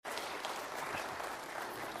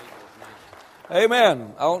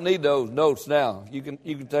Amen. I don't need those notes now. You can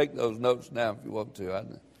take those notes now if you want to.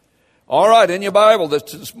 All right, in your Bible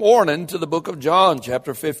this morning to the book of John,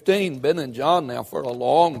 chapter 15. Been in John now for a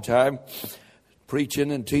long time,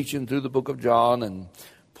 preaching and teaching through the book of John. And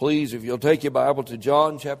please, if you'll take your Bible to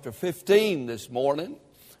John chapter 15 this morning,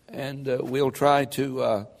 and we'll try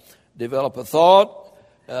to develop a thought.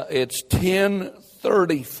 It's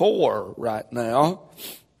 10:34 right now.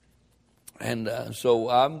 And so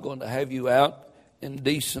I'm going to have you out in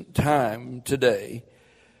decent time today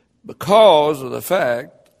because of the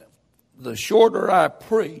fact the shorter I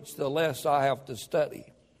preach, the less I have to study.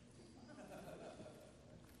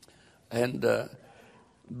 And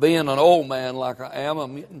being an old man like I am,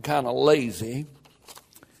 I'm getting kind of lazy.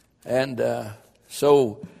 And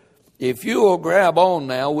so if you will grab on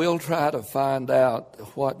now, we'll try to find out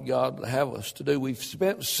what God would have us to do. We've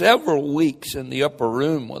spent several weeks in the upper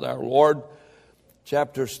room with our Lord,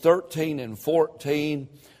 chapters 13 and 14,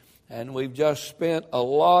 and we've just spent a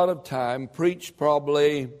lot of time, preached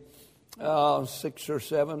probably 6 or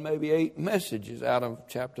 7, maybe 8 messages out of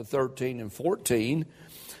chapter 13 and 14.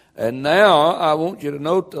 And now I want you to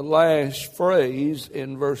note the last phrase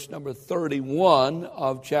in verse number 31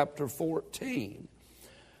 of chapter 14.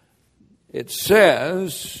 It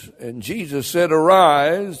says, and Jesus said,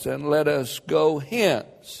 "Arise and let us go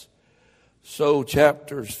hence." So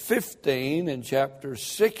chapters 15 and chapter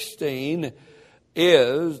 16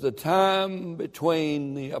 is the time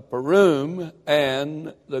between the upper room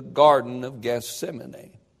and the Garden of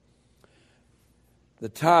Gethsemane. The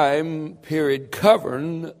time period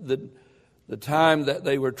covering the time that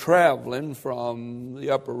they were traveling from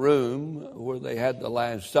the upper room where they had the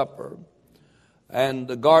Last Supper and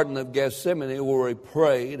the Garden of Gethsemane where he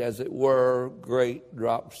prayed, as it were, great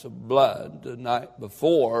drops of blood the night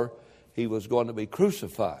before he was going to be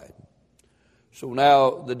crucified. So now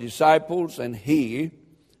the disciples and he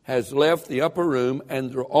has left the upper room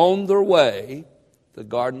and they're on their way to the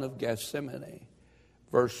Garden of Gethsemane.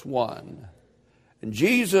 Verse 1. And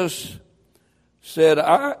Jesus said,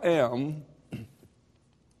 "I am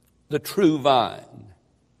the true vine,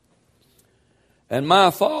 and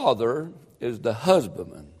my Father is the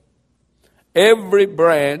husbandman. Every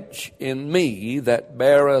branch in me that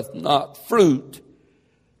beareth not fruit,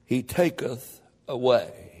 he taketh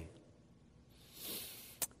away.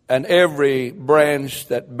 And every branch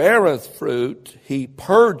that beareth fruit, he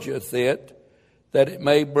purgeth it, that it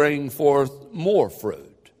may bring forth more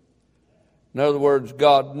fruit." In other words,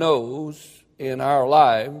 God knows in our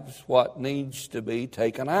lives what needs to be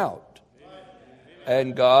taken out.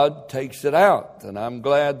 And God takes it out. And I'm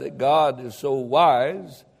glad that God is so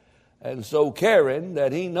wise and so caring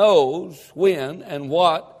that he knows when and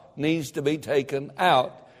what needs to be taken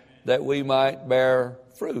out that we might bear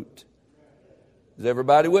fruit. Is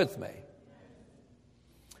everybody with me?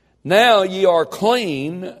 "Now ye are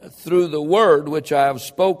clean through the word which I have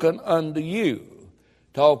spoken unto you."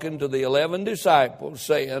 Talking to the 11 disciples,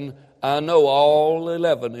 saying, I know all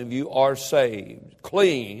 11 of you are saved,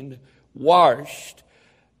 cleaned, washed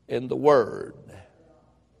in the word.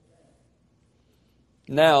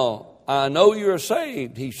 "Now, I know you're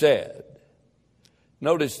saved," he said.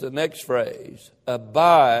 Notice the next phrase,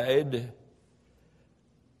 "Abide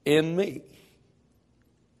in me."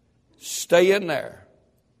 Stay in there.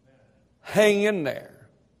 Hang in there.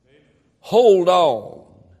 Hold on.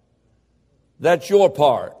 That's your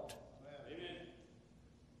part.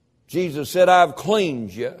 Jesus said, "I've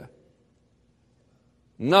cleaned you."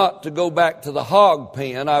 Not to go back to the hog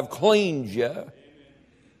pen. I've cleaned you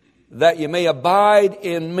that you may abide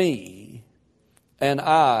in me and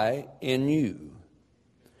I in you.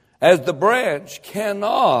 As the branch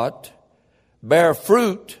cannot bear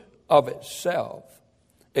fruit of itself,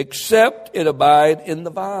 except it abide in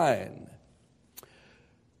the vine,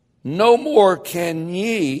 no more can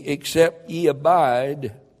ye except ye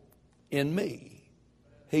abide in me.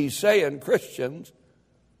 He's saying, Christians,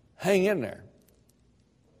 hang in there.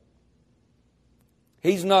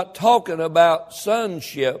 He's not talking about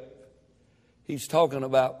sonship. He's talking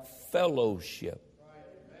about fellowship.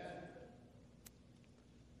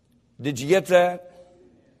 Did you get that?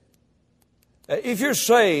 If you're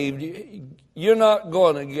saved, you're not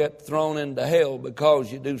going to get thrown into hell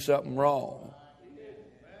because you do something wrong.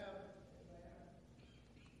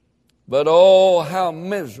 But oh, how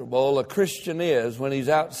miserable a Christian is when he's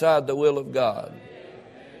outside the will of God.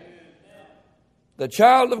 The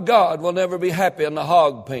child of God will never be happy in the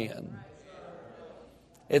hog pen.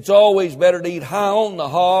 It's always better to eat high on the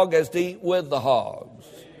hog as to eat with the hogs.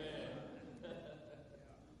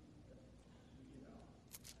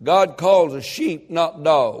 God calls us sheep, not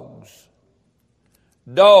dogs.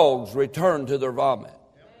 Dogs return to their vomit.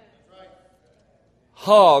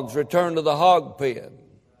 Hogs return to the hog pen.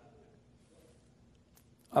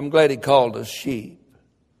 I'm glad he called us sheep.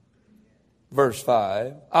 Verse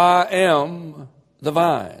 5, I am the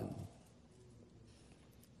vine.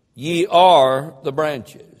 Ye are the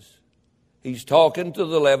branches. He's talking to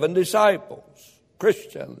the 11 disciples,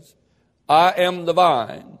 Christians. I am the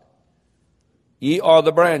vine. Ye are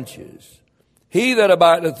the branches. He that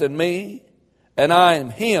abideth in me, and I in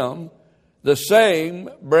him, the same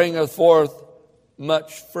bringeth forth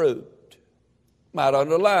much fruit. Might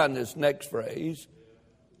underline this next phrase.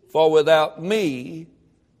 For without me,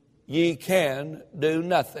 ye can do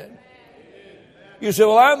nothing. You say,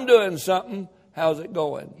 well, I'm doing something. How's it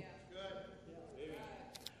going?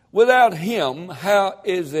 Without him, how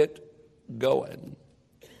is it going?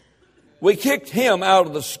 We kicked him out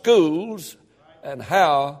of the schools, and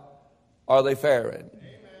how are they faring?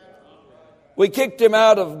 We kicked him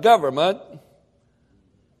out of government,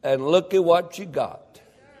 and look at what you got.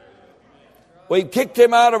 We kicked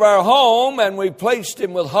him out of our home, and we placed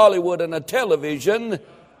him with Hollywood and a television,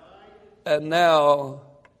 and now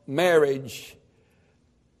marriage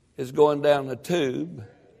is going down the tube,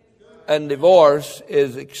 and divorce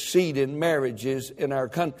is exceeding marriages in our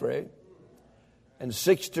country. And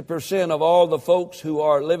 60% of all the folks who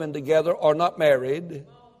are living together are not married.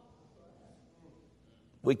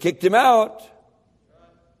 We kicked him out.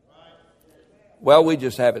 Well, we're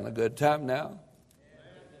just having a good time now.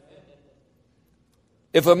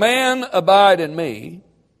 If a man abide in me,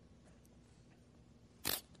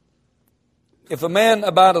 if a man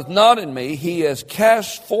abideth not in me, he is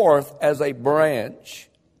cast forth as a branch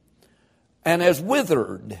and has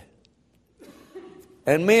withered.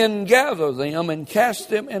 And men gather them and cast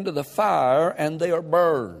them into the fire, and they are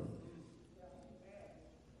burned.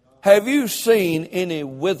 Have you seen any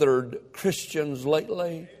withered Christians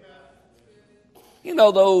lately? You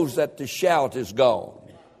know, those that the shout is gone.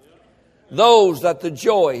 Those that the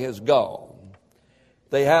joy has gone.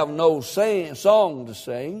 They have no song to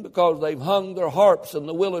sing because they've hung their harps in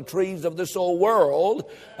the willow trees of this old world.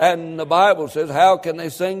 And the Bible says, how can they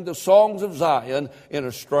sing the songs of Zion in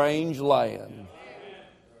a strange land?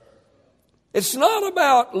 It's not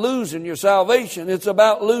about losing your salvation. It's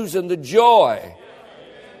about losing the joy.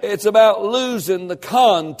 It's about losing the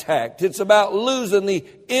contact. It's about losing the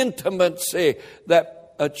intimacy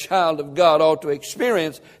that a child of God ought to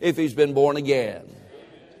experience if he's been born again.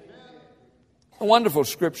 Wonderful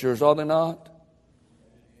scriptures, are they not?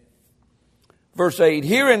 Verse 8,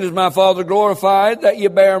 herein is my Father glorified, that ye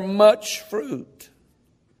bear much fruit.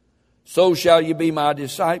 So shall ye be my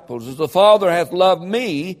disciples. As the Father hath loved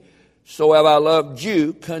me, so have I loved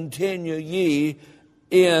you. Continue ye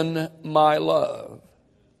in my love.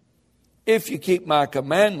 If you keep my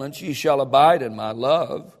commandments, ye shall abide in my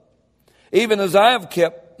love, even as I have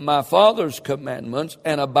kept my Father's commandments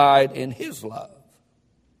and abide in his love.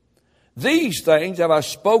 These things have I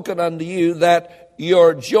spoken unto you, that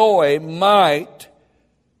your joy might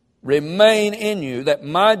remain in you, that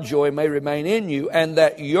my joy may remain in you, and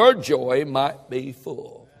that your joy might be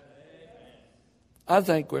full. I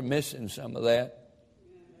think we're missing some of that.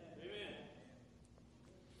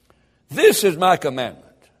 This is my commandment,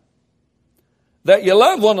 that you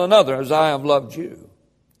love one another as I have loved you.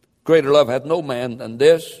 Greater love hath no man than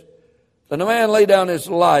this, than a man lay down his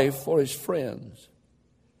life for his friends.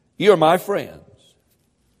 You are my friends,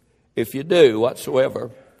 if you do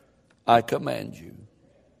whatsoever I command you.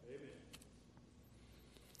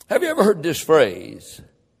 Have you ever heard this phrase?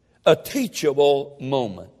 A teachable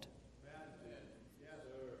moment.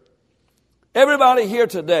 Everybody here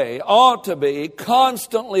today ought to be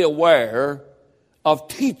constantly aware of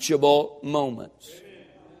teachable moments.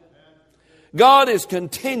 God is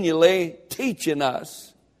continually teaching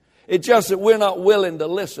us. It's just that we're not willing to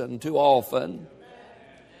listen too often.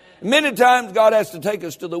 Many times God has to take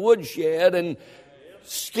us to the woodshed and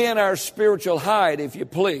skin our spiritual hide, if you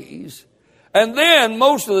please. And then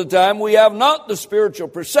most of the time we have not the spiritual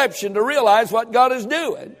perception to realize what God is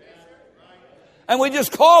doing. And we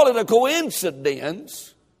just call it a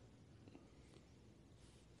coincidence.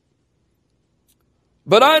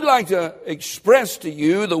 But I'd like to express to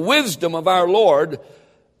you the wisdom of our Lord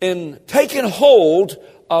in taking hold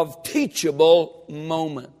of teachable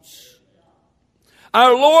moments.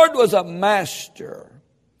 Our Lord was a master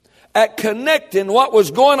at connecting what was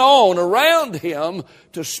going on around him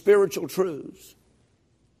to spiritual truths.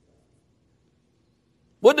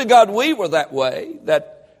 Would to God we were that way,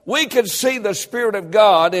 that we could see the Spirit of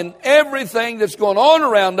God in everything that's going on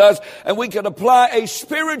around us, and we could apply a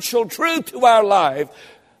spiritual truth to our life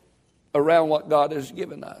around what God has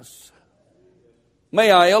given us. May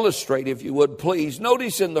I illustrate, if you would, please?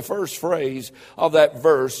 Notice in the first phrase of that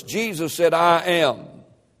verse, Jesus said, I am.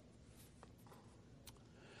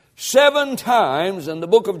 7 times in the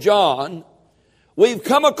book of John, we've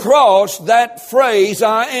come across that phrase,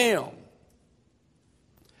 I am.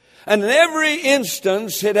 And in every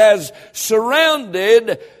instance, it has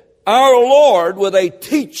surrounded our Lord with a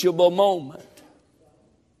teachable moment.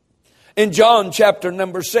 In John chapter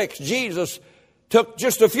number 6, Jesus took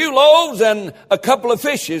just a few loaves and a couple of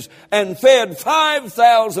fishes and fed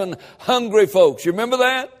 5,000 hungry folks. You remember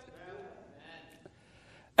that?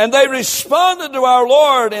 And they responded to our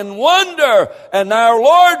Lord in wonder. And our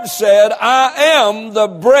Lord said, I am the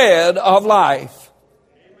bread of life.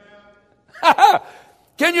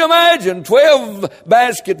 Can you imagine 12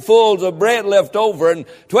 basketfuls of bread left over and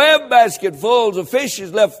 12 basketfuls of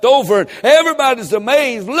fishes left over, and everybody's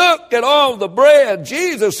amazed. Look at all the bread.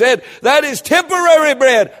 Jesus said, that is temporary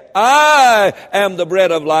bread. I am the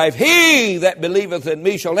bread of life. He that believeth in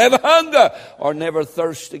me shall never hunger or never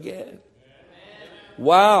thirst again.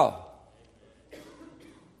 Wow.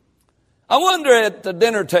 I wonder at the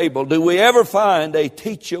dinner table, do we ever find a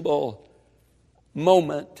teachable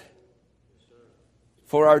moment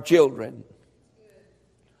for our children?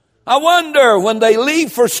 I wonder when they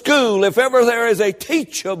leave for school if ever there is a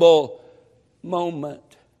teachable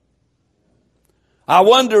moment. I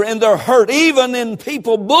wonder in their hurt, even in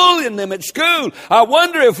people bullying them at school, I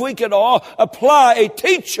wonder if we could all apply a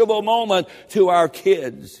teachable moment to our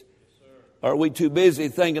kids. Are we too busy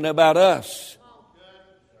thinking about us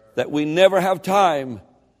that we never have time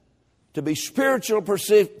to be spiritual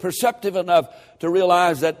perceptive enough to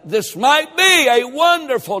realize that this might be a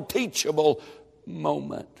wonderful teachable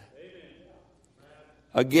moment?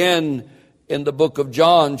 Again, in the book of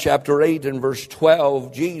John, chapter 8 and verse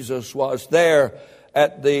 12, Jesus was there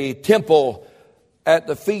at the temple at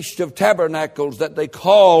the Feast of Tabernacles that they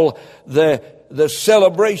call the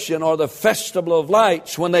celebration or the Festival of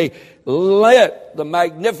Lights, when they lit the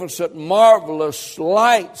magnificent, marvelous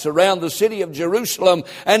lights around the city of Jerusalem,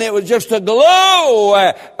 and it was just a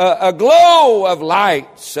glow of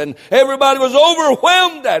lights, and everybody was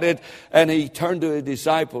overwhelmed at it. And he turned to his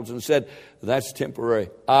disciples and said, that's temporary.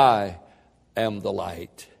 I am the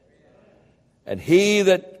light. And he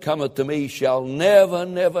that cometh to me shall never,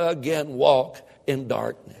 never again walk in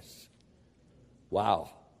darkness. Wow.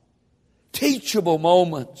 Teachable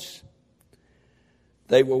moments.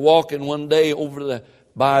 They were walking one day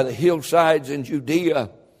by the hillsides in Judea,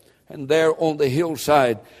 and there on the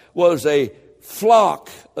hillside was a flock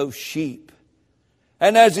of sheep.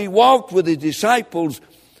 And as he walked with his disciples,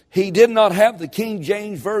 he did not have the King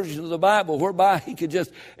James Version of the Bible whereby he could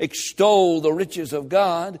just extol the riches of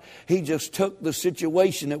God. He just took the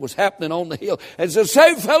situation that was happening on the hill and said,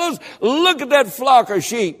 say, fellows, look at that flock of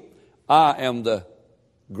sheep. I am the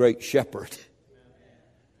great shepherd.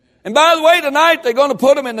 And by the way, tonight they're going to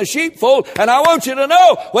put them in the sheepfold. And I want you to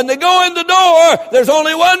know, when they go in the door, there's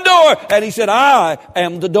only one door. And he said, I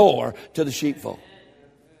am the door to the sheepfold.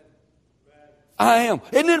 I am.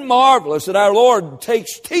 Isn't it marvelous that our Lord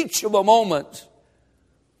takes teachable moments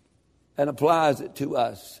and applies it to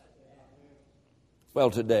us?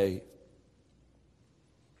 Well, today,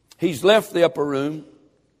 he's left the upper room.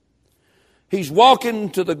 He's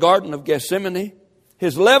walking to the Garden of Gethsemane.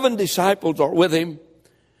 His 11 disciples are with him.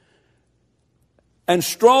 And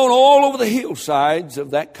strewn all over the hillsides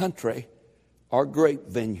of that country are grape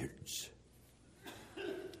vineyards.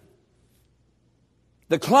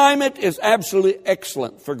 The climate is absolutely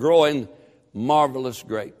excellent for growing marvelous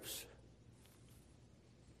grapes.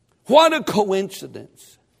 What a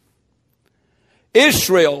coincidence.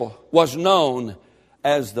 Israel was known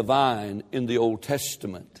as the vine in the Old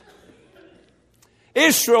Testament.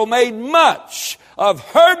 Israel made much of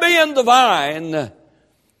her being the vine,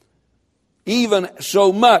 even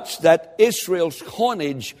so much that Israel's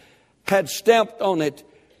coinage had stamped on it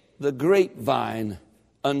the grapevine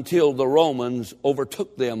until the Romans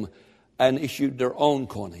overtook them and issued their own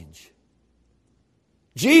coinage.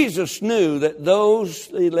 Jesus knew that those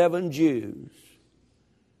 11 Jews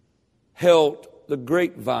held the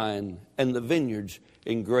grapevine and the vineyards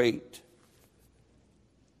in great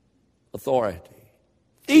authority.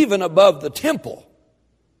 Even above the temple,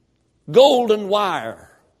 golden wire,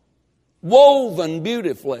 woven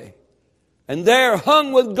beautifully, and there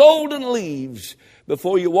hung with golden leaves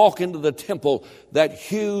before you walk into the temple, that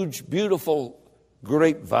huge, beautiful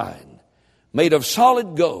grapevine made of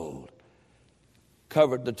solid gold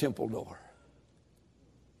covered the temple door.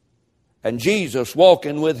 And Jesus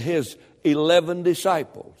walking with his 11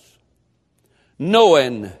 disciples,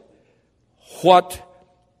 knowing what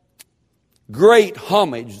great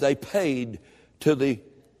homage they paid to the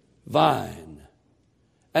vine.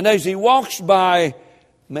 And as he walks by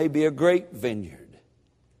maybe a grape vineyard,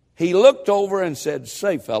 he looked over and said,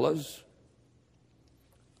 "Say, fellas,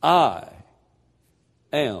 I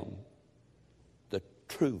am the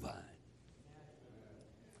true vine."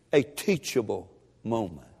 A teachable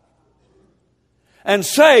moment. And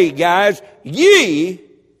say, guys, ye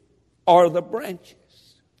are the branches.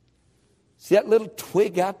 See that little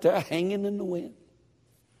twig out there hanging in the wind?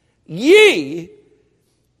 Ye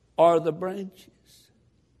are the branches.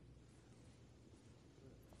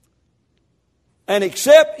 And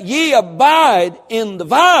except ye abide in the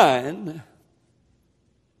vine,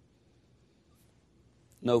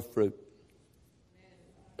 no fruit.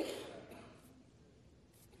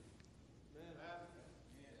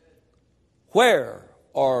 Where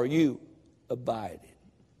are you abiding?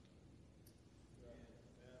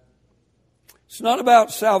 It's not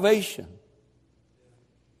about salvation.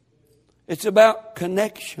 It's about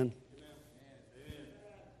connection.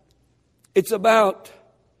 It's about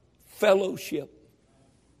fellowship.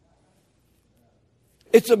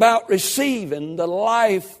 It's about receiving the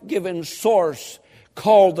life-giving source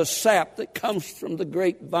called the sap that comes from the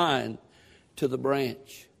grapevine to the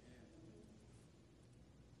branch.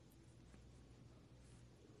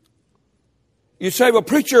 You say, "Well,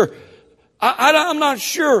 preacher, I'm not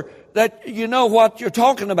sure that you know what you're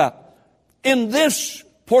talking about." In this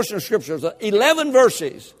portion of Scripture, 11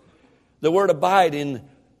 verses, the word abiding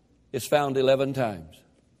is found 11 times.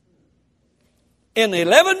 In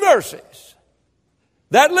 11 verses,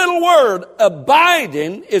 that little word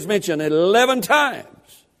abiding is mentioned 11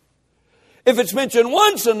 times. If it's mentioned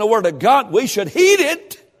once in the Word of God, we should heed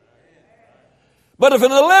it. But if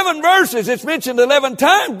in 11 verses it's mentioned 11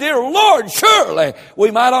 times, dear Lord, surely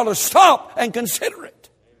we might ought to stop and consider it.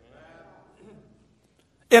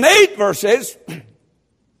 In 8 verses,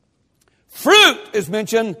 fruit is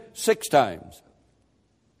mentioned 6 times.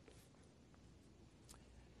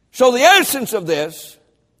 So the essence of this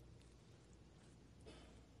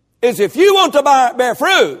is if you want to bear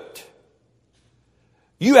fruit,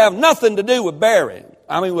 you have nothing to do with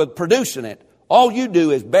with producing it. All you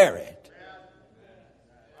do is bear it.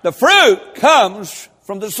 The fruit comes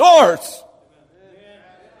from the source.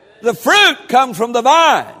 The fruit comes from the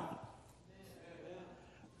vine.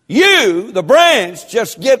 You, the branch,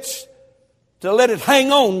 just gets to let it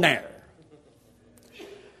hang on there.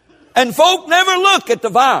 And folk never look at the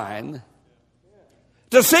vine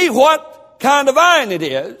to see what kind of vine it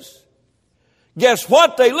is. Guess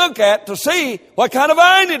what they look at to see what kind of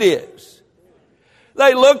vine it is?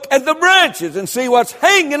 They look at the branches and see what's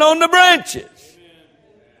hanging on the branches.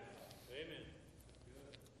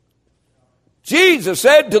 Jesus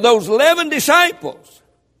said to those 11 disciples,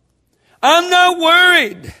 "I'm not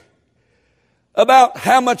worried about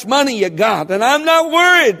how much money you got, and I'm not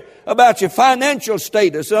worried about your financial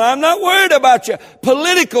status, and I'm not worried about your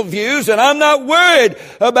political views, and I'm not worried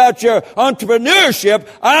about your entrepreneurship.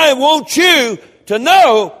 I want you to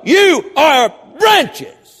know you are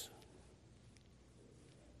branches."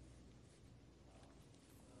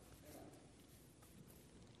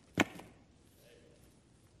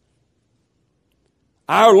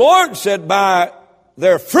 Our Lord said, "By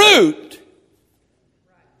their fruit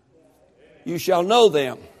you shall know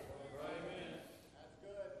them."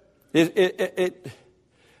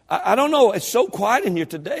 I don't know. It's so quiet in here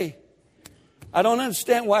today. I don't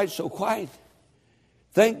understand why it's so quiet.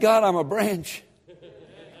 Thank God I'm a branch.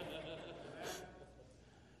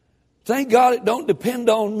 Thank God it don't depend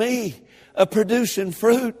on me producing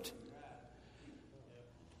fruit.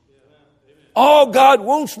 All God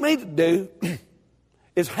wants me to do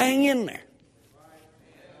is hang in there.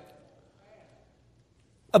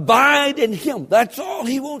 Abide in Him. That's all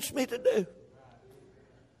He wants me to do.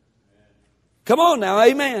 Come on now,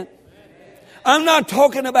 amen. I'm not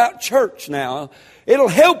talking about church now. It'll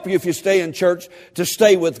help you if you stay in church to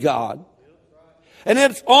stay with God. And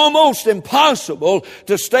it's almost impossible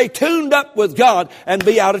to stay tuned up with God and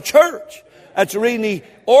be out of church. That's the reason He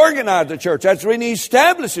organized the church. That's the reason He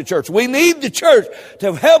established the church. We need the church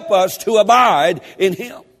to help us to abide in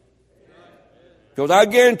Him. Because I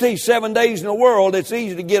guarantee 7 days in the world, it's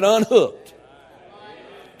easy to get unhooked.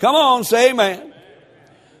 Come on, say amen.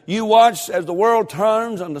 You watch as the world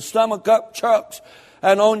turns on the stomach up trucks,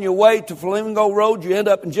 and on your way to Flamingo Road, you end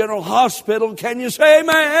up in General Hospital. Can you say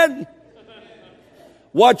amen?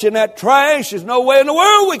 Watching that trash, there's no way in the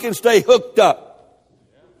world we can stay hooked up.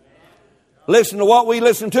 Listen to what we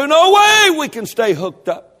listen to, no way we can stay hooked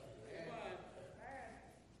up.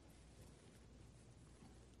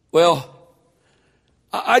 Well,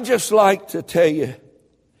 I just like to tell you,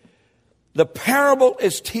 the parable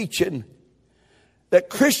is teaching that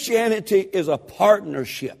Christianity is a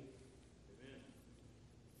partnership.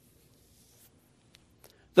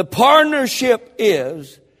 The partnership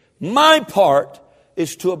is, my part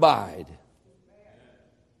is to abide.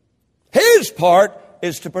 His part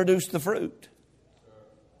is to produce the fruit.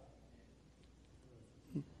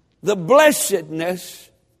 The blessedness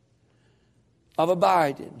of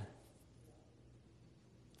abiding.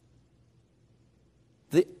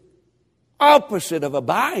 The opposite of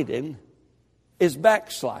abiding is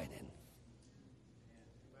backsliding.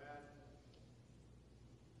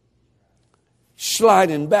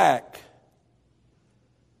 Sliding back.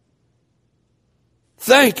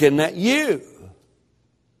 Thinking that you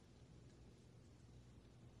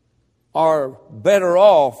are better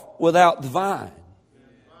off without the vine.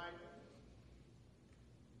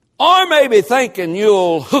 Or maybe thinking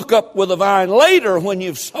you'll hook up with the vine later when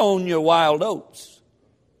you've sown your wild oats.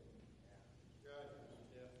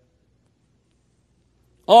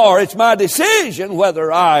 Or it's my decision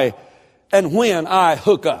whether I and when I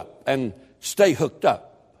hook up and stay hooked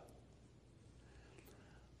up.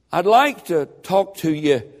 I'd like to talk to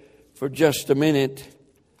you for just a minute.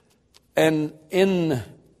 And in the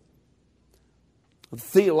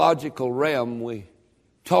theological realm, we're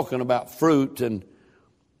talking about fruit, and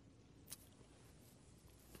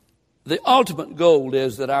the ultimate goal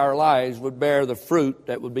is that our lives would bear the fruit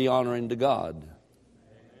that would be honoring to God.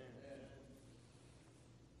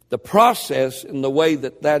 The process and the way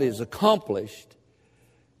that that is accomplished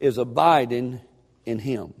is abiding in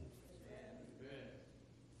Him.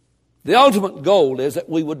 The ultimate goal is that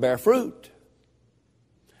we would bear fruit.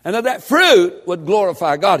 And that fruit would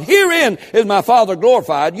glorify God. Herein is my Father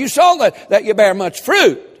glorified. You saw that you bear much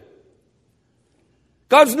fruit.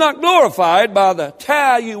 God's not glorified by the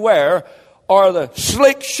tie you wear or the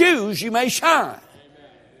slick shoes you may shine.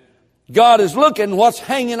 God is looking what's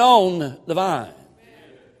hanging on the vine.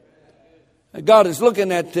 God is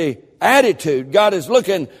looking at the attitude. God is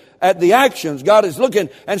looking at the actions. God is looking.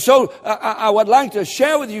 And so I would like to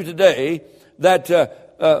share with you today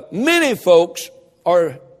that many folks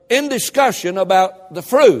are in discussion about the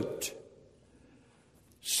fruit.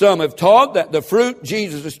 Some have taught that the fruit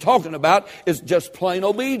Jesus is talking about is just plain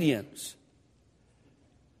obedience.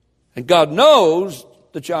 And God knows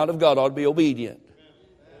the child of God ought to be obedient.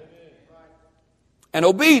 And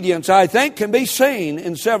obedience, I think, can be seen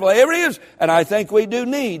in several areas, and I think we do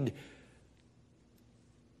need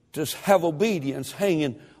to have obedience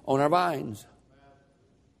hanging on our vines.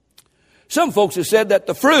 Some folks have said that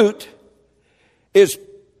the fruit is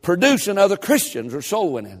producing other Christians or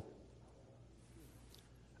soul winning.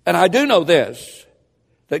 And I do know this,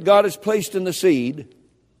 that God has placed in the seed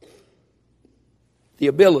the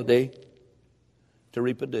ability to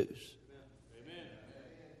reproduce.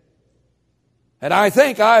 And I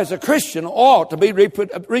think I, as a Christian, ought to be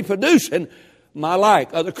reproducing my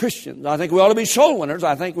like other Christians. I think we ought to be soul winners.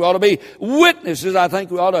 I think we ought to be witnesses. I think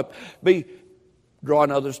we ought to be drawing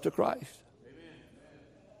others to Christ.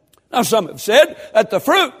 Now, some have said that the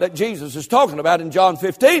fruit that Jesus is talking about in John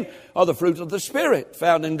 15 are the fruits of the Spirit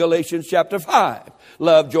found in Galatians chapter 5.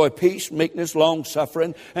 Love, joy, peace, meekness,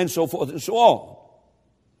 long-suffering, and so forth and so on.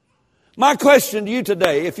 My question to you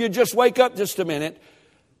today, if you just wake up just a minute,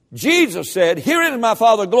 Jesus said, herein is my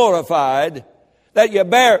Father glorified, that you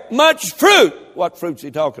bear much fruit. What fruit's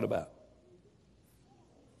He talking about?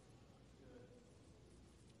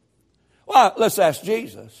 Well, let's ask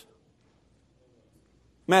Jesus.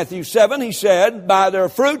 Matthew 7, He said, by their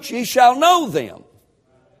fruits ye shall know them.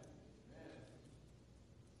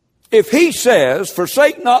 If He says,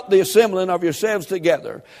 forsake not the assembling of yourselves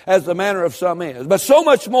together, as the manner of some is, but so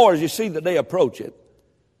much more as you see the day approach it.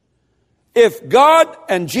 If God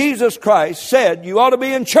and Jesus Christ said you ought to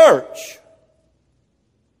be in church,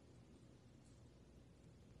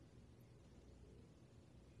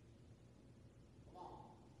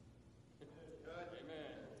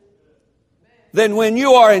 then when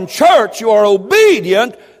you are in church, you are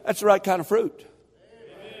obedient, that's the right kind of fruit.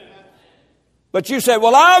 But you say,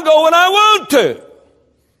 well, I'll go when I want to.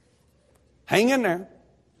 Hang in there.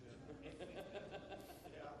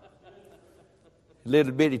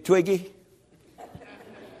 Little bitty twiggy.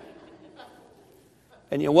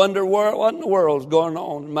 And you wonder what in the world's going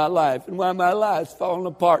on in my life and why my life's falling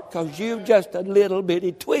apart, because you're just a little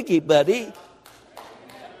bitty twiggy, buddy.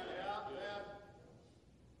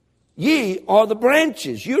 Ye are the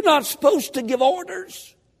branches. You're not supposed to give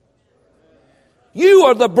orders. You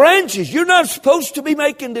are the branches. You're not supposed to be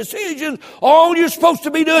making decisions. All you're supposed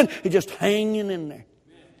to be doing is just hanging in there.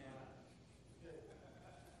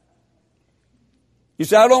 You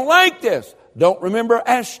say, I don't like this. Don't remember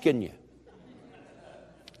asking you.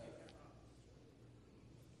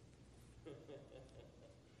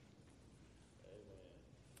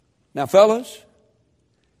 Now, fellas,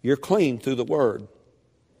 you're clean through the Word.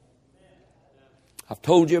 I've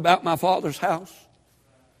told you about my Father's house.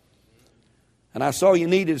 And I saw you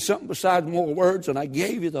needed something besides more words, and I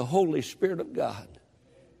gave you the Holy Spirit of God.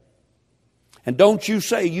 And don't you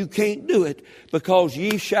say you can't do it, because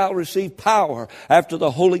ye shall receive power after the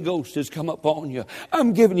Holy Ghost has come upon you.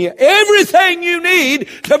 I'm giving you everything you need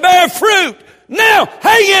to bear fruit. Now,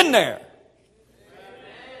 hang in there.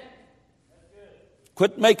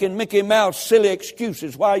 Quit making Mickey Mouse silly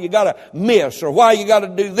excuses why you got to miss, or why you got to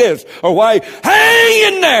do this, or why.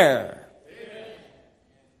 Hang in there.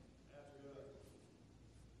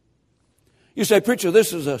 You say, preacher,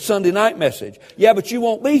 this is a Sunday night message. Yeah, but you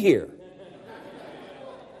won't be here.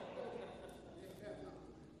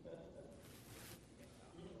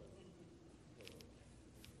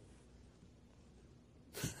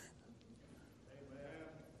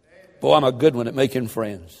 Boy, I'm a good one at making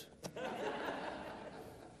friends.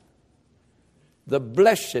 The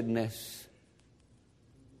blessedness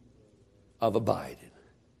of abiding.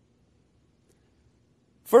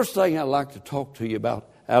 First thing I'd like to talk to you about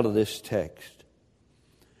out of this text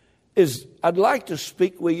is I'd like to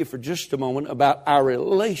speak with you for just a moment about our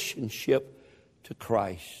relationship to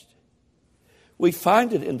Christ. We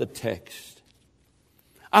find it in the text.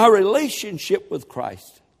 Our relationship with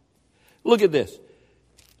Christ. Look at this.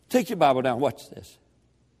 Take your Bible down. Watch this.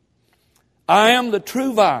 I am the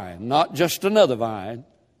true vine, not just another vine.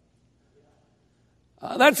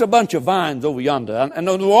 That's a bunch of vines over yonder. And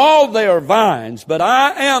all they are vines, but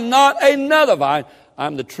I am not another vine.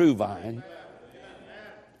 I'm the true vine.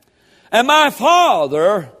 And my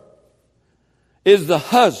Father is the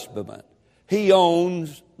husbandman. He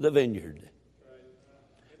owns the vineyard.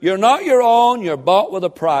 You're not your own. You're bought with a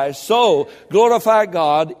price. So glorify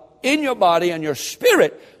God in your body and your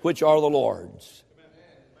spirit, which are the Lord's.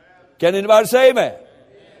 Can anybody say amen?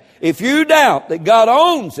 If you doubt that God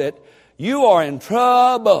owns it, you are in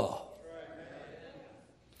trouble.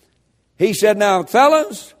 He said, now,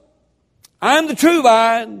 fellas, I'm the true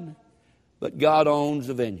vine, but God owns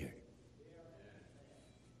the vineyard.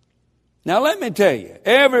 Now, let me tell you,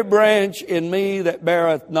 every branch in me that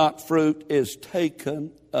beareth not fruit is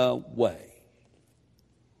taken away.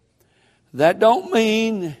 That don't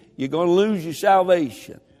mean you're going to lose your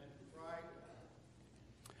salvation.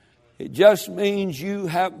 It just means you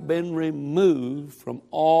have been removed from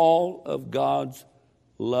all of God's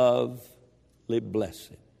lovely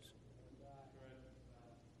blessings.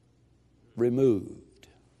 Removed.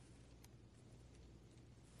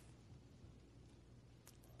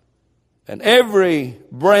 And every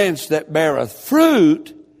branch that beareth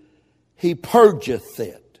fruit, he purgeth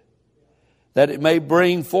it, that it may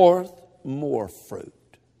bring forth more fruit.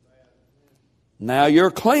 Now you're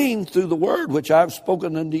clean through the word which I've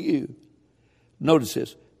spoken unto you. Notice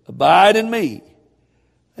this. Abide in me,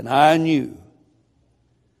 and I in you.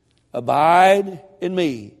 Abide in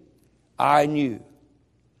me, I in you.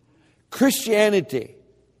 Christianity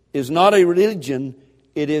is not a religion,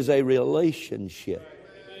 it is a relationship.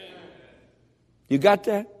 You got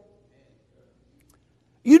that?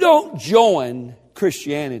 You don't join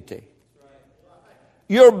Christianity.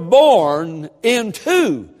 You're born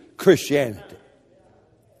into Christianity.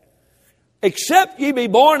 Except ye be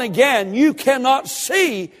born again, you cannot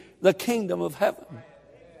see the kingdom of heaven.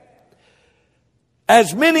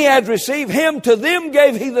 As many as receive him, to them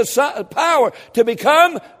gave he the power to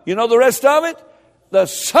become, you know the rest of it? The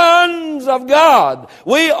sons of God.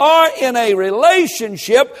 We are in a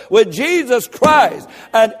relationship with Jesus Christ.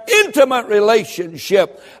 An intimate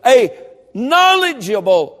relationship. A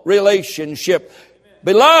knowledgeable relationship.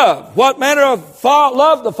 Beloved, what manner of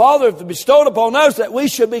love the Father hath bestowed upon us, that we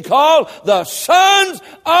should be called the sons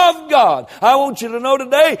of God. I want you to know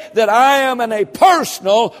today that I am in a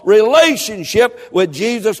personal relationship with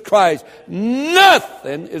Jesus Christ.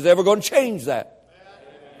 Nothing is ever going to change that.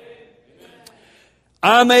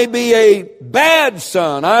 I may be a bad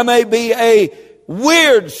son. I may be a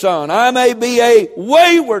weird son. I may be a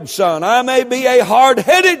wayward son. I may be a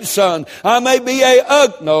hard-headed son. I may be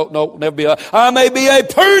I may be a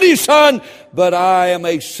purdy son, but I am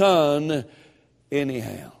a son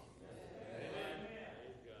anyhow.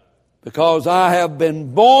 Because I have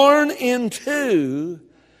been born into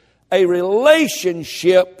a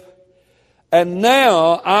relationship, and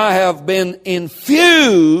now I have been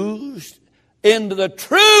infused into the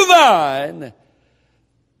true vine,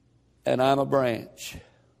 and I'm a branch.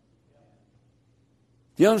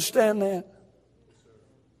 Do you understand that?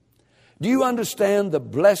 Do you understand the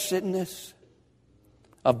blessedness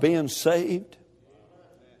of being saved?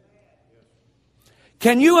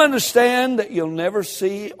 Can you understand that you'll never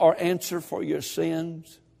see or answer for your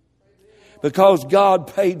sins? Because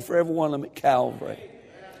God paid for every one of them at Calvary.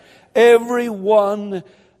 Every one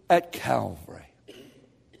at Calvary.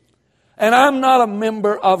 And I'm not a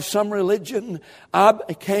member of some religion. I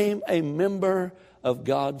became a member of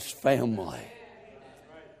God's family.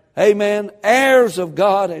 Amen. Heirs of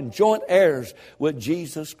God and joint heirs with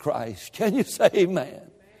Jesus Christ. Can you say amen?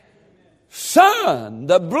 Son,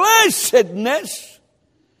 the blessedness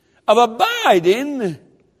of abiding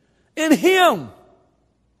in Him.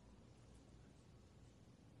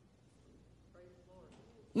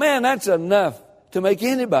 Man, that's enough to make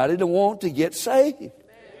anybody to want to get saved.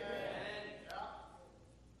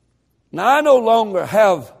 Now, I no longer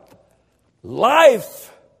have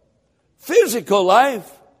life, physical life.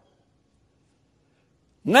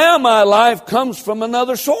 Now my life comes from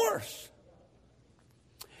another source.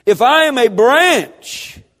 If I am a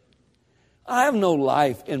branch, I have no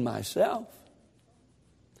life in myself.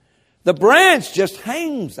 The branch just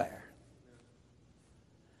hangs there.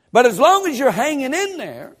 But as long as you're hanging in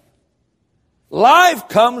there, life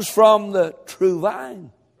comes from the true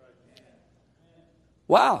vine.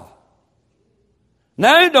 Wow.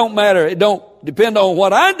 Now it don't matter. It don't depend on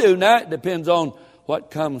what I do. Now it depends on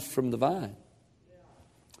what comes from the vine.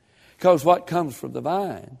 Because what comes from the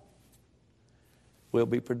vine will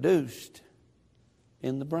be produced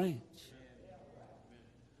in the branch.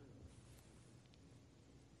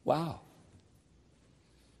 Wow.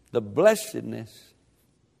 The blessedness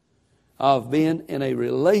of being in a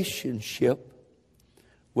relationship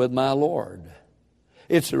with my Lord.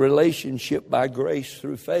 It's a relationship by grace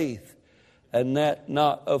through faith, and that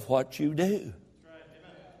not of what you do.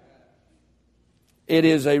 It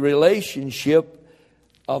is a relationship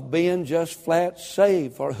of being just flat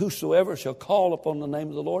saved. For whosoever shall call upon the name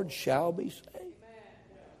of the Lord shall be saved.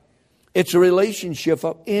 It's a relationship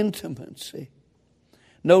of intimacy.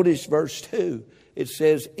 Notice verse 2. It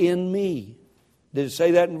says, in me. Did it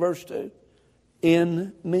say that in verse 2?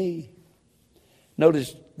 In me.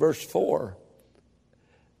 Notice verse 4.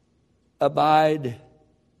 Abide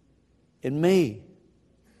in me.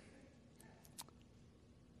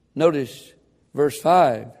 Notice verse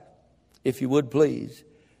 5, if you would please.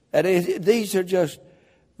 These are just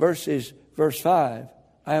verses. Verse 5.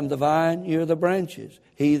 I am the vine, you are the branches.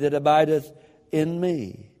 He that abideth in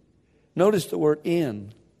me. Notice the word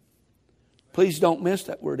in. Please don't miss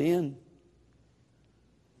that word in.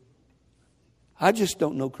 I just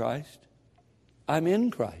don't know Christ. I'm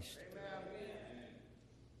in Christ.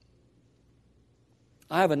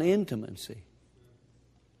 I have an intimacy.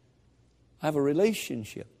 I have a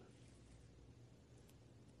relationship.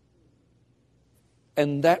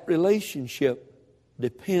 And that relationship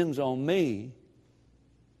depends on me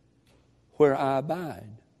where I abide.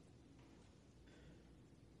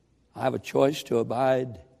 I have a choice to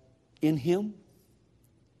abide in Him.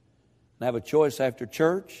 I have a choice after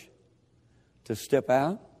church to step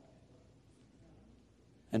out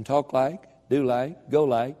and talk like, do like, go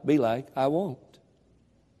like, be like I want.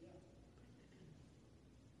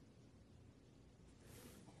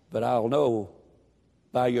 But I'll know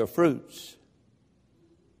by your fruits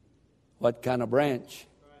what kind of branch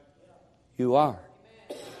you are.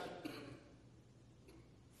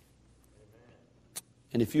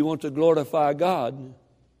 And if you want to glorify God,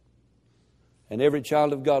 and every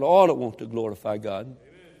child of God ought to want to glorify God,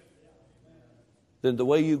 then the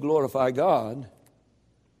way you glorify God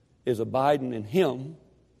is abiding in Him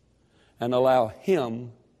and allow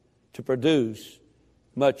Him to produce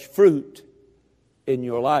much fruit in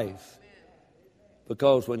your life.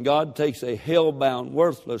 Because when God takes a hell-bound,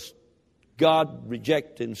 worthless,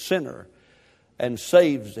 God-rejecting sinner and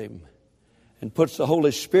saves him and puts the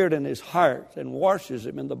Holy Spirit in his heart and washes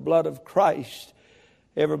him in the blood of Christ,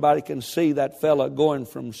 everybody can see that fella going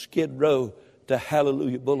from Skid Row to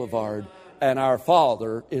Hallelujah Boulevard, and our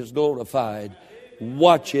Father is glorified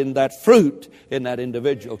watching that fruit in that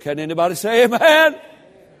individual. Can anybody say amen?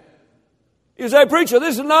 You say, preacher,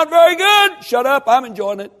 this is not very good. Shut up, I'm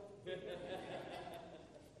enjoying it.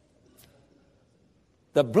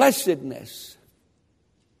 The blessedness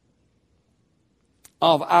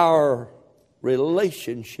of our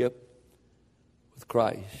relationship with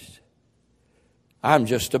Christ. I'm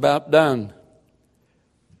just about done.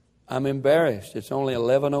 I'm embarrassed. It's only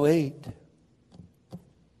 11:08.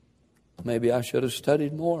 Maybe I should have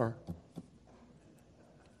studied more.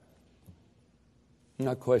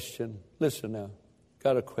 Now, question. Listen now.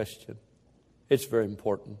 Got a question. It's very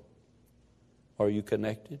important. Are you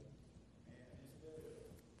connected?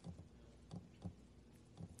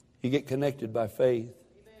 You get connected by faith,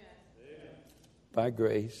 by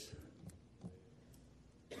grace.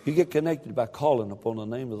 You get connected by calling upon the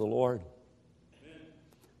name of the Lord.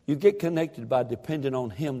 You get connected by depending on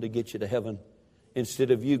Him to get you to heaven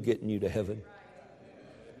instead of you getting you to heaven.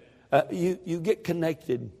 You get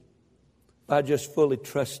connected by just fully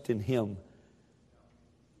trusting Him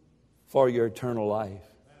for your eternal life.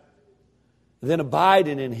 Then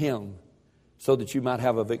abiding in Him so that you might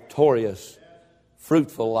have a victorious,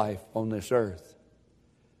 fruitful life on this earth.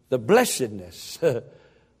 The blessedness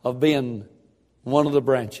of being one of the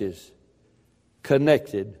branches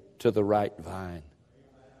connected to the right vine,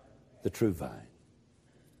 the true vine.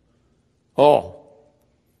 Oh,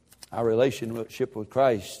 our relationship with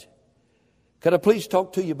Christ. Could I please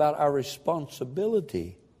talk to you about our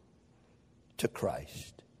responsibility to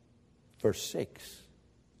Christ? Verse 6,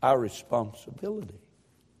 our responsibility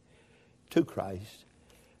to Christ.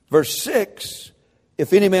 Verse 6,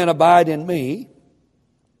 if any man abide in me,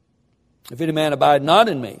 if any man abide not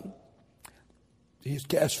in me, he is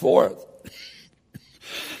cast forth.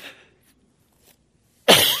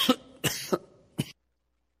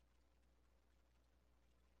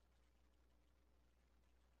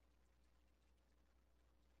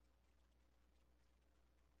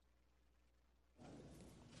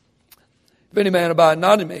 If any man abide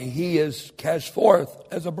not in me, he is cast forth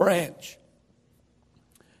as a branch.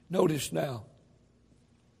 Notice now,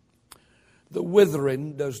 the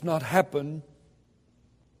withering does not happen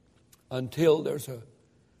until there's a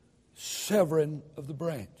severing of the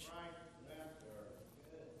branch.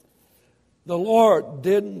 The Lord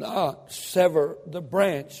did not sever the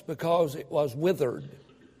branch because it was withered.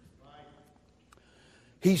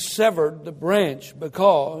 He severed the branch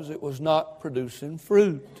because it was not producing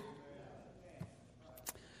fruit.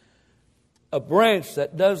 A branch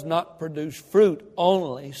that does not produce fruit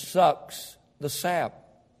only sucks the sap.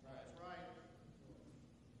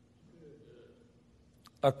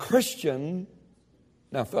 A Christian,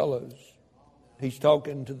 now fellows, he's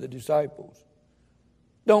talking to the disciples,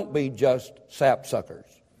 don't be just sap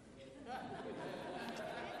suckers.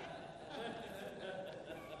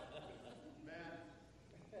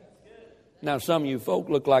 Now some of you folk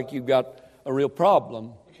look like you've got a real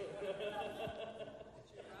problem.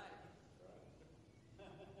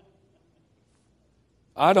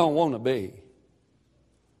 I don't want to be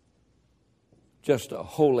just a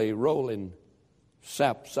holy rolling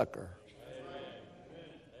sap sucker.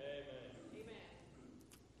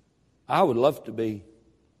 I would love to be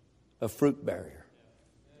a fruit barrier.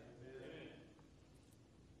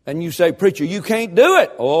 And you say, preacher, you can't do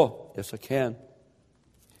it. Oh, yes I can.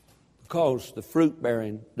 Because the fruit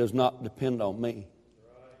bearing does not depend on me.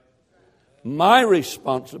 My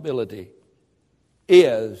responsibility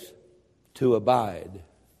is to abide.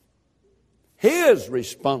 His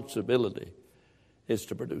responsibility is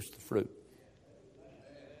to produce the fruit.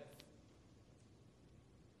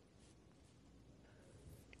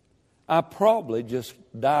 I probably just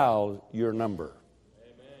dialed your number.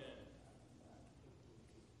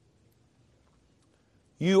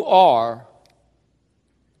 You are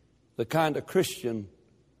the kind of Christian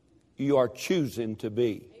you are choosing to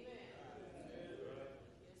be.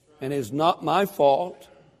 And it's not my fault.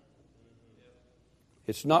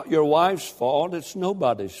 It's not your wife's fault. It's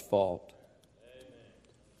nobody's fault.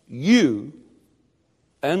 You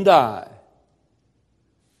and I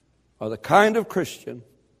are the kind of Christian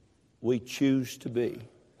we choose to be.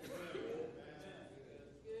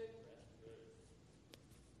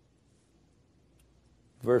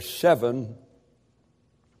 Verse 7,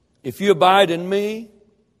 if you abide in me,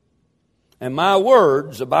 and my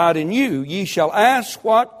words abide in you, ye shall ask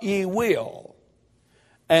what ye will,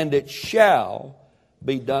 and it shall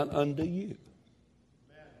be done unto you.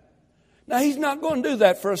 Now, he's not going to do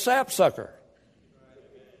that for a sapsucker.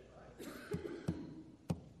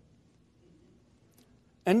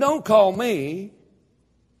 And don't call me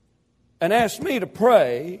and ask me to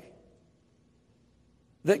pray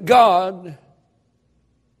that God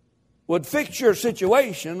would fix your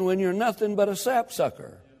situation when you're nothing but a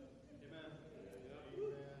sapsucker.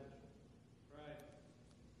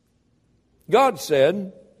 God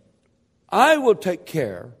said, I will take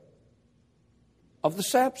care of the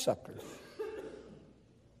sapsuckers.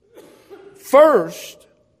 First,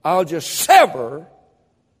 I'll just sever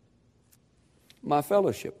my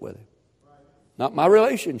fellowship with Him. Not my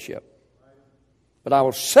relationship. But I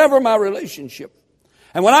will sever my relationship.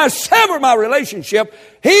 And when I sever my relationship,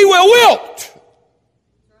 He will wilt.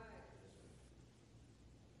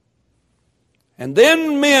 And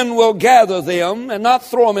then men will gather them and not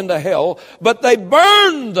throw them into hell, but they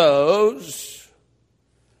burn those.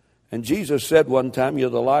 And Jesus said one time, you're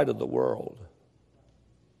the light of the world.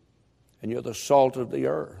 And you're the salt of the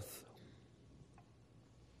earth.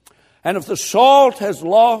 And if the salt has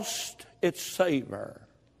lost its savor,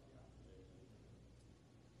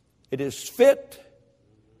 It is fit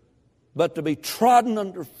but to be trodden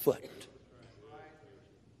underfoot,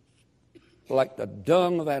 like the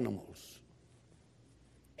dung of animals.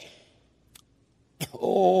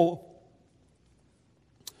 Oh,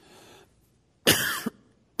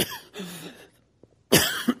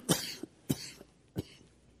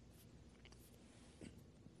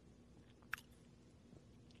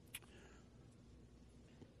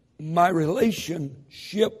 my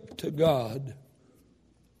relationship to God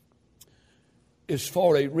is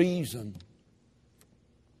for a reason,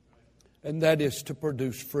 and that is to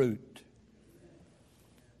produce fruit.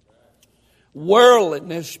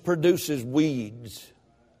 Worldliness produces weeds.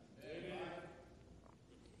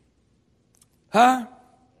 Huh?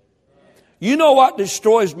 You know what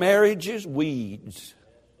destroys marriages? Weeds.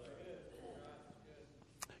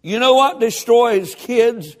 You know what destroys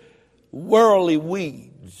kids? Worldly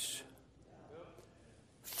weeds.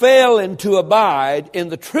 Failing to abide in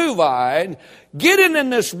the true vine, getting in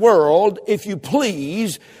this world, if you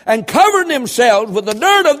please, and covering themselves with the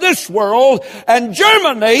dirt of this world, and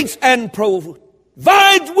germinates and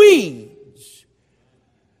provides weeds.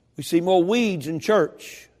 We see more weeds in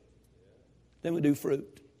church than we do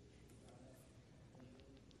fruit.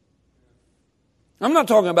 I'm not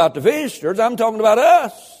talking about the visitors, I'm talking about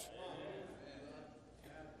us.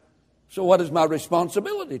 So what is my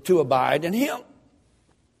responsibility? To abide in Him.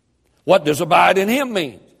 What does abide in Him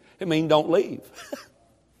mean? It means don't leave.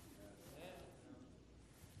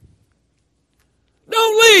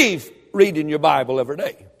 Don't leave reading your Bible every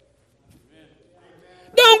day.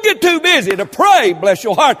 Don't get too busy to pray, bless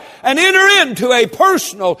your heart, and enter into a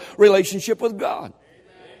personal relationship with God.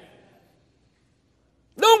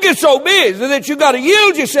 Don't get so busy that you've got to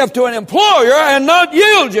yield yourself to an employer and not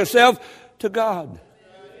yield yourself to God.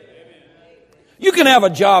 You can have a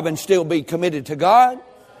job and still be committed to God.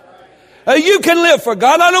 You can live for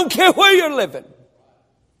God. I don't care where you're living.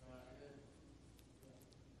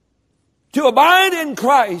 To abide in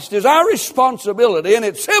Christ is our responsibility, and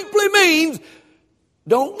it simply means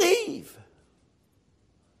don't leave.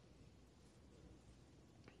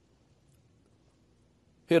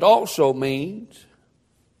 It also means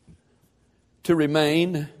to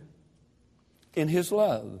remain in His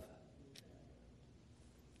love.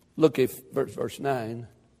 Look at verse 9.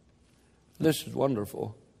 This is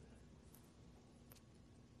wonderful.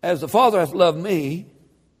 As the Father hath loved me,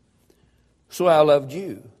 so I loved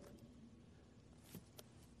you.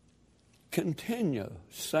 Continue.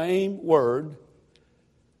 Same word,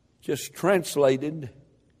 just translated,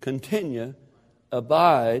 continue,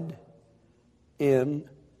 abide in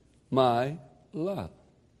my love.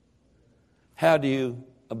 How do you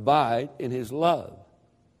abide in His love?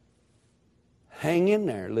 Hang in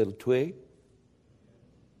there, little twig.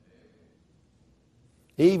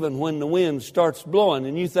 Even when the wind starts blowing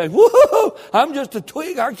and you think, whoa, I'm just a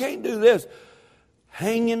twig, I can't do this.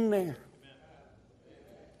 Hang in there.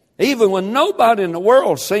 Even when nobody in the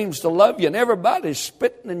world seems to love you and everybody's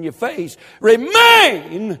spitting in your face,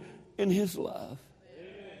 remain in His love.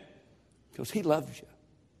 Because He loves you.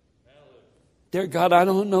 Dear God, I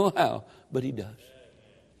don't know how, but He does.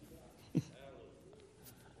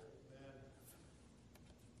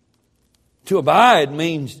 To abide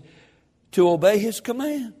means to obey His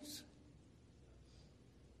commands.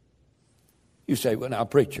 You say, well, now,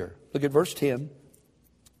 preacher, look at verse 10.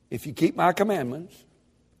 If you keep my commandments,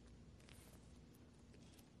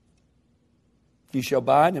 you shall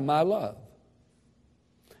abide in my love.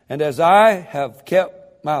 And as I have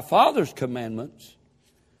kept my Father's commandments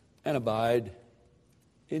and abide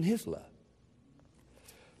in His love.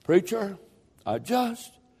 Preacher, I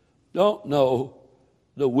just don't know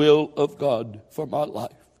the will of God for my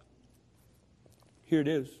life. Here it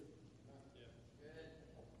is.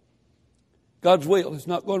 God's will is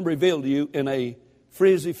not going to reveal to you in a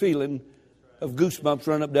frizzy feeling of goosebumps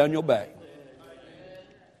running up down your back.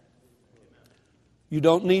 You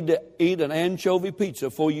don't need to eat an anchovy pizza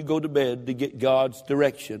before you go to bed to get God's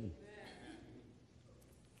direction.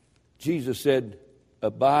 Jesus said,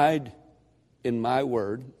 abide in my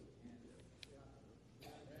word,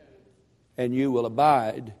 and you will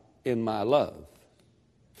abide in my love.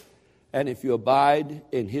 And if you abide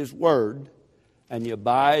in His word and you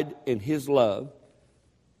abide in His love,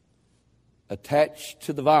 attached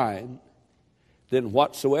to the vine, then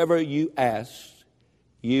whatsoever you ask,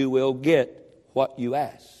 you will get what you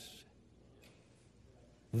ask.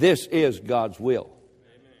 This is God's will.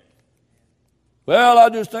 Well, I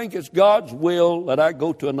just think it's God's will that I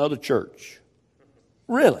go to another church.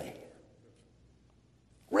 Really?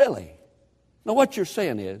 Really? Now what you're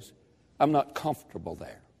saying is, I'm not comfortable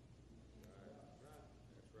there.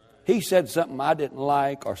 he said something I didn't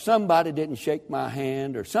like, or somebody didn't shake my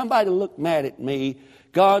hand, or somebody looked mad at me.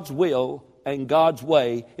 God's will and God's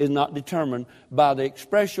way is not determined by the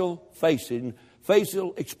facial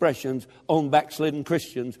expressions on backslidden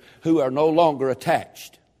Christians who are no longer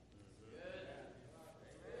attached.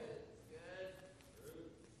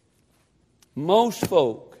 Most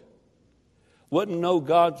folk wouldn't know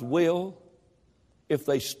God's will if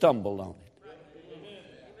they stumbled on it.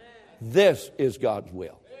 This is God's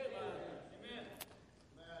will.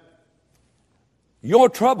 Your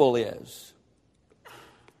trouble is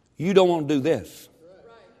you don't want to do this.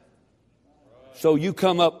 So you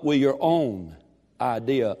come up with your own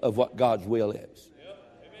idea of what God's will is.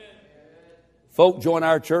 Folk join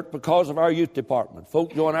our church because of our youth department.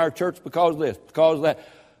 Folk join our church because of this, because of that.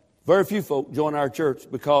 Very few folk join our church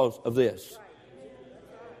because of this.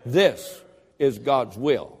 This is God's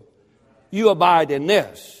will. You abide in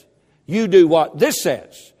this. You do what this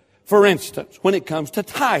says. For instance, when it comes to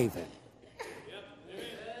tithing.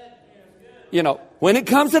 You know, when it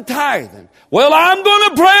comes to tithing. Well, I'm going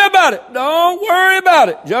to pray about it. Don't worry about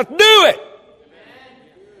it. Just do it.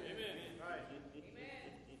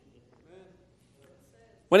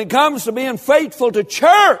 When it comes to being faithful to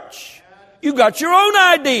church, you got your own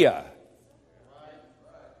idea.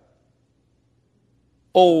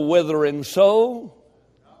 Oh, withering soul.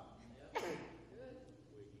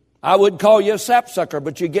 I would call you a sapsucker,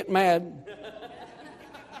 but you get mad.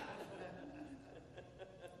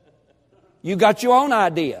 You got your own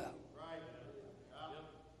idea.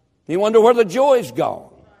 You wonder where the joy's gone.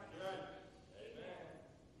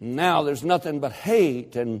 Now there's nothing but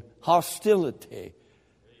hate and hostility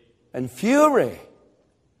and fury.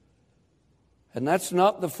 And that's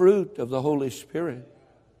not the fruit of the Holy Spirit.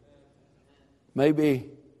 Maybe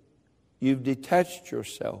you've detached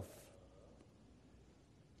yourself.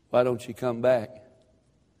 Why don't you come back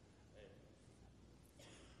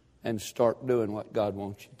and start doing what God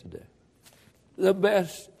wants you to do? The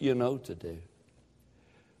best you know to do.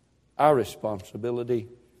 Our responsibility.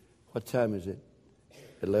 What time is it?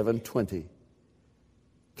 11:20.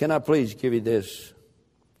 Can I please give you this?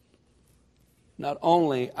 Not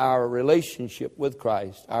only our relationship with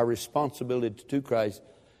Christ, our responsibility to Christ.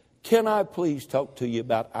 Can I please talk to you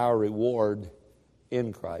about our reward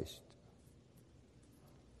in Christ?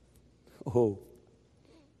 Oh,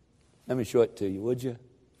 let me show it to you, would you?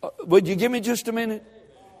 Would you give me just a minute?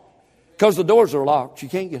 Because the doors are locked. You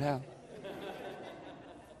can't get out.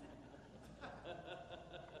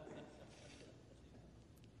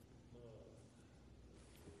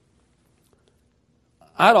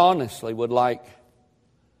 I honestly would like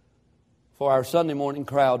for our Sunday morning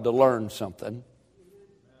crowd to learn something.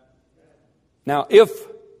 Now, if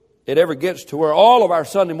it ever gets to where all of our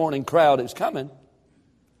Sunday morning crowd is coming,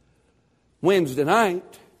 Wednesday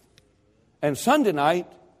night and Sunday night,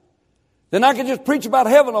 then I could just preach about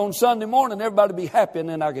heaven on Sunday morning, everybody be happy, and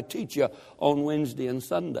then I could teach you on Wednesday and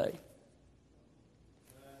Sunday.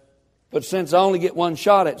 But since I only get one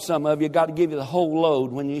shot at some of you, I've got to give you the whole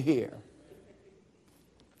load when you're here.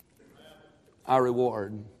 Our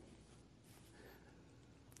reward.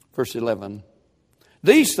 Verse 11.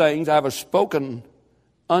 These things I have spoken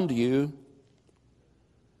unto you.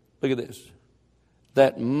 Look at this.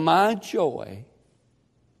 That my joy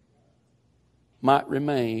might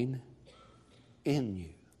remain in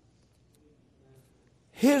you.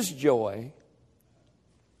 His joy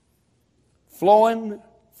flowing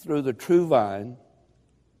through the true vine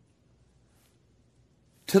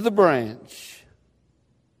to the branch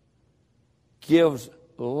gives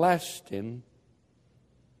lasting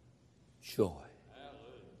joy.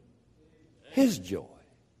 His joy.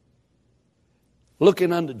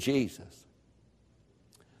 Looking unto Jesus,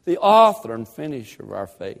 the author and finisher of our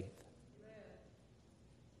faith.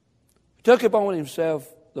 He took upon himself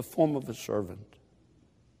the form of a servant.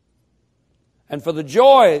 And for the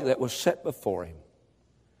joy that was set before him,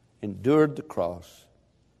 endured the cross,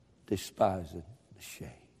 despising the shame.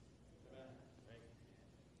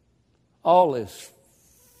 All this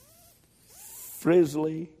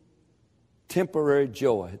frizzly, temporary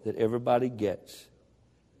joy that everybody gets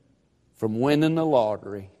from winning the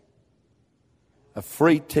lottery, a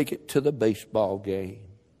free ticket to the baseball game,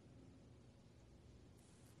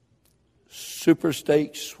 super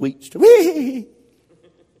steak, sweets,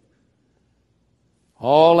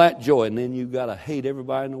 all that joy, and then you've got to hate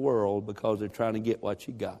everybody in the world because they're trying to get what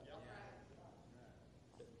you got.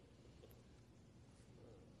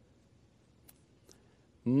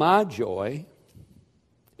 My joy,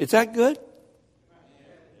 is that good?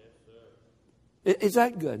 Is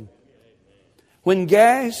that good? When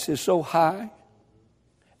gas is so high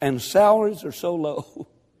and salaries are so low,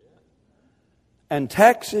 And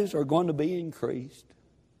taxes are going to be increased.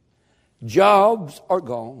 Jobs are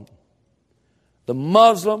gone. The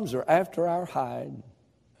Muslims are after our hide.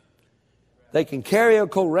 They can carry a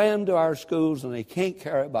Koran to our schools and they can't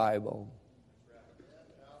carry a Bible.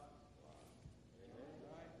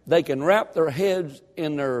 They can wrap their heads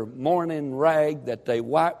in their mourning rag that they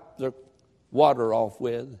wipe their water off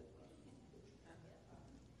with.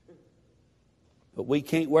 But we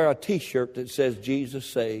can't wear a t-shirt that says Jesus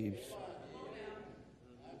saves.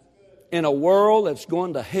 In a world that's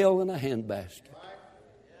going to hell in a handbasket.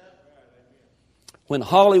 When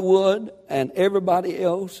Hollywood and everybody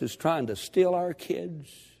else is trying to steal our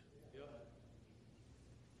kids.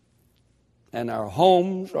 And our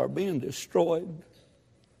homes are being destroyed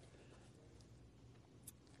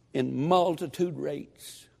in multitude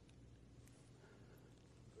rates.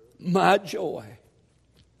 My joy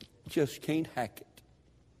just can't hack it.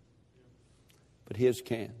 But His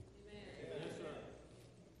can.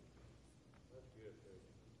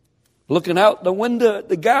 Looking out the window,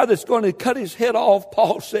 the guy that's going to cut his head off,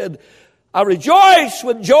 Paul said, I rejoice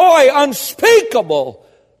with joy unspeakable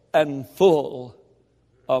and full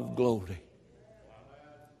of glory.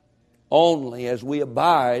 Only as we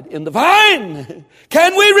abide in the vine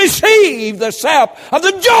can we receive the sap of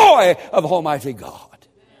the joy of Almighty God.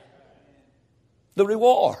 The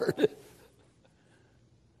reward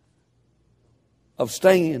of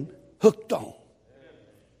staying hooked on.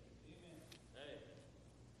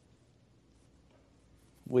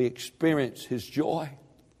 We experience His joy.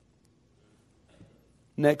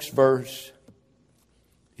 Next verse,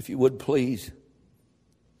 if you would please.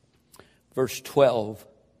 Verse 12.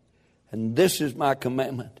 And this is my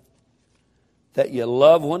commandment, that you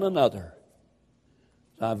love one another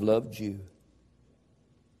as I've loved you.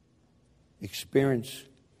 Experience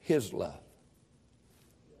His love.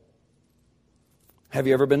 Have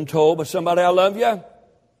you ever been told by somebody, I love you? And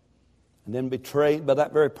then betrayed by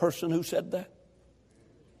that very person who said that?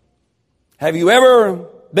 Have you ever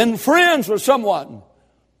been friends with someone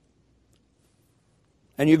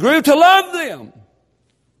and you grew to love them?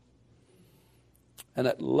 And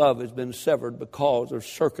that love has been severed because of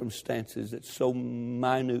circumstances that's so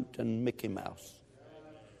minute and Mickey Mouse.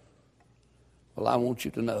 Well, I want you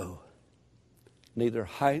to know, neither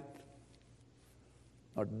height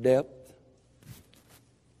nor depth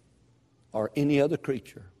or any other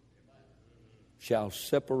creature shall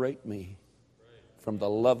separate me from the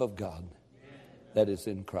love of God that is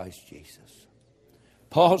in Christ Jesus.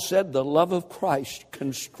 Paul said the love of Christ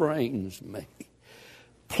constrains me.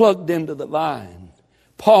 Plugged into the vine.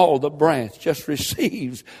 Paul, the branch, just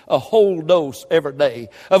receives a whole dose every day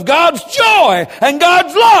of God's joy and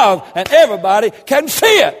God's love, and everybody can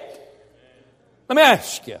see it. Let me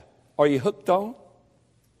ask you, are you hooked on?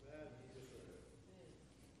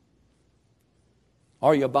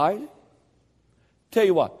 Are you abiding? Tell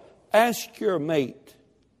you what, ask your mate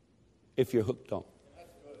if you're hooked on.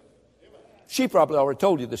 She probably already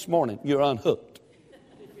told you this morning you're unhooked.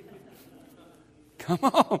 Come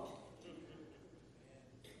on.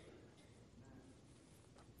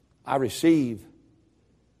 I receive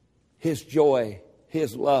His joy,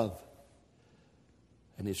 His love,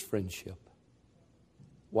 and His friendship.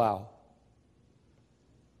 Wow.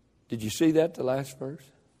 Did you see that, the last verse?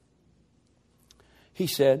 He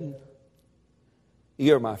said,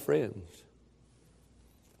 you're my friends.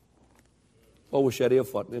 Oh, wish that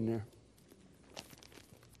if wasn't in there.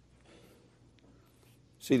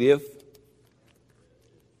 See the if?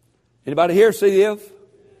 Anybody here see the if?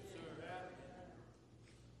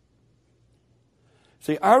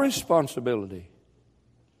 See, our responsibility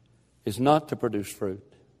is not to produce fruit.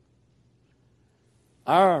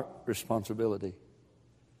 Our responsibility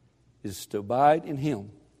is to abide in Him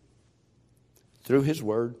through His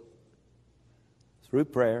Word, through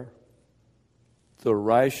prayer, through a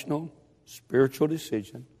rational, spiritual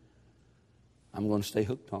decision. I'm going to stay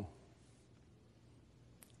hooked on.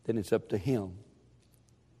 Then it's up to Him,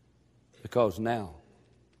 because now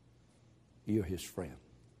you're His friend.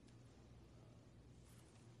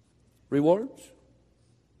 Rewards?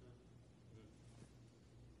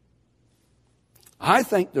 I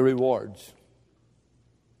think the rewards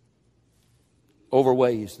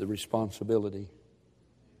overweighs the responsibility.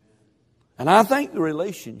 And I think the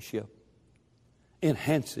relationship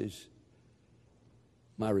enhances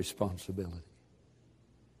my responsibility.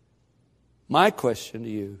 My question to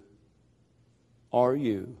you, are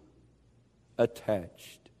you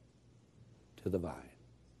attached to the vine?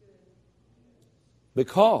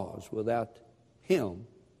 Because without Him,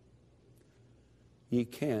 ye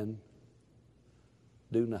can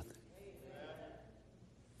do nothing.